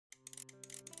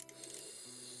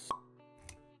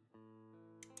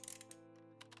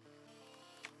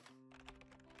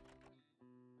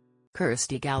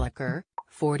Kirsty Gallacher,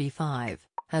 45,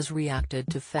 has reacted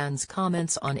to fans'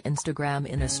 comments on Instagram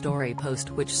in a story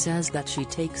post which says that she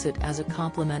takes it as a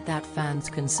compliment that fans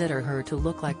consider her to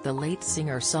look like the late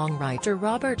singer-songwriter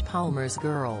Robert Palmer's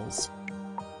girls.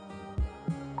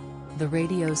 The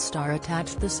radio star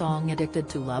attached the song "Addicted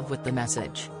to Love" with the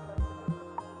message.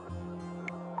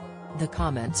 The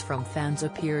comments from fans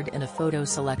appeared in a photo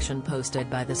selection posted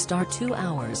by the star 2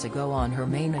 hours ago on her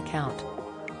main account.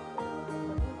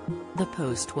 The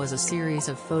post was a series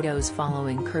of photos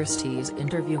following Kirsty's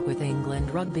interview with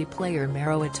England rugby player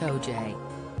Maro Itoje.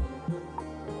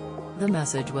 The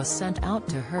message was sent out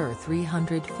to her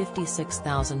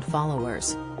 356,000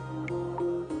 followers.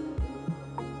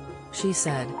 She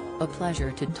said, "A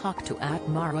pleasure to talk to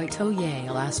 @Maro Itoje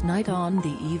last night on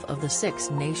the eve of the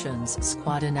Six Nations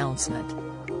squad announcement.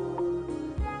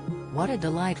 What a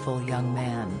delightful young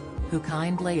man, who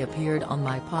kindly appeared on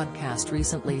my podcast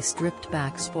recently, Stripped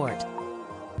Back Sport.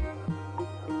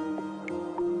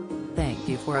 Thank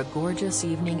you for a gorgeous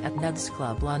evening at Ned's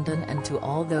Club London and to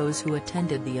all those who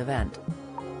attended the event.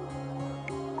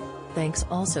 Thanks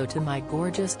also to my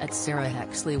gorgeous Sarah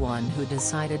Hexley one who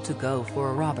decided to go for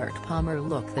a Robert Palmer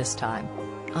look this time.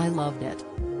 I loved it."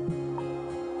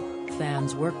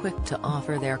 Fans were quick to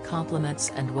offer their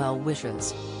compliments and well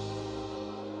wishes.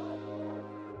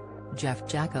 Jeff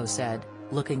Jacko said,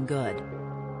 "Looking good."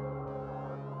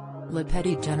 Le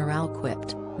Petit General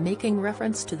quipped, making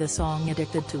reference to the song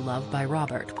 "Addicted to Love" by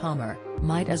Robert Palmer,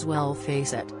 "Might as well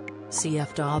face it."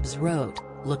 CF Dobbs wrote,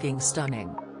 "Looking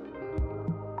stunning."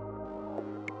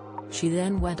 She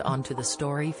then went on to the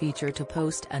story feature to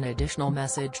post an additional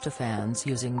message to fans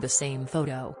using the same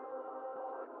photo.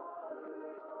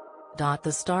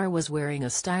 The star was wearing a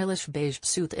stylish beige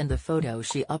suit in the photo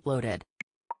she uploaded.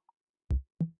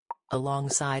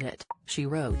 Alongside it, she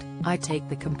wrote, "I take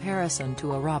the comparison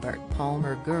to a Robert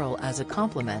Palmer girl as a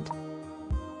compliment."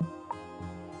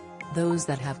 Those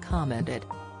that have commented.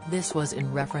 This was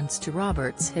in reference to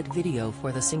Robert's hit video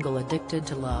for the single "Addicted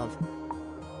to Love."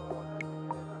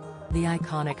 The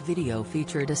iconic video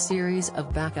featured a series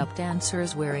of backup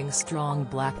dancers wearing strong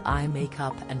black eye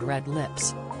makeup and red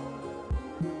lips.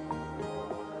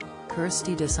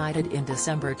 Kirsty decided in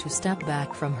December to step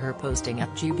back from her posting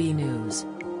at GB News.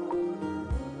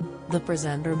 The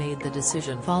presenter made the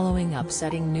decision following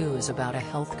upsetting news about a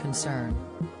health concern.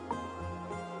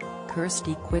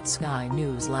 Kirsty quit Sky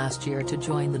News last year to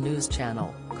join the news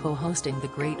channel, co-hosting the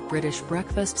Great British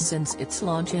Breakfast since its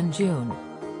launch in June.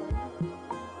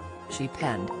 She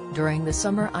penned, "During the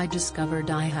summer I discovered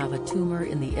I have a tumor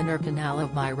in the inner canal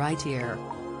of my right ear.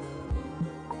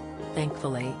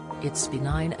 Thankfully, it's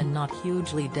benign and not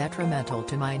hugely detrimental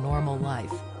to my normal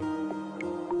life.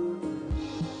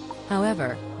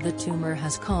 However, the tumor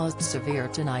has caused severe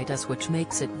tinnitus which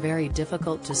makes it very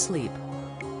difficult to sleep.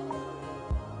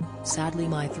 Sadly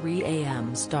my 3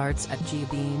 a.m. starts at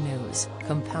GB News,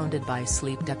 compounded by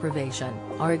sleep deprivation,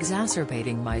 are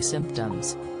exacerbating my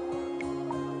symptoms.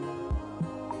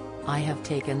 I have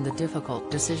taken the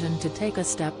difficult decision to take a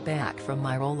step back from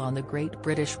my role on the Great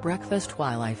British Breakfast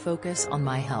while I focus on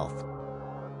my health.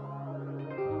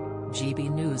 GB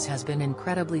News has been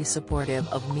incredibly supportive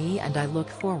of me and I look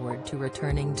forward to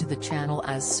returning to the channel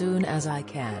as soon as I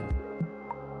can."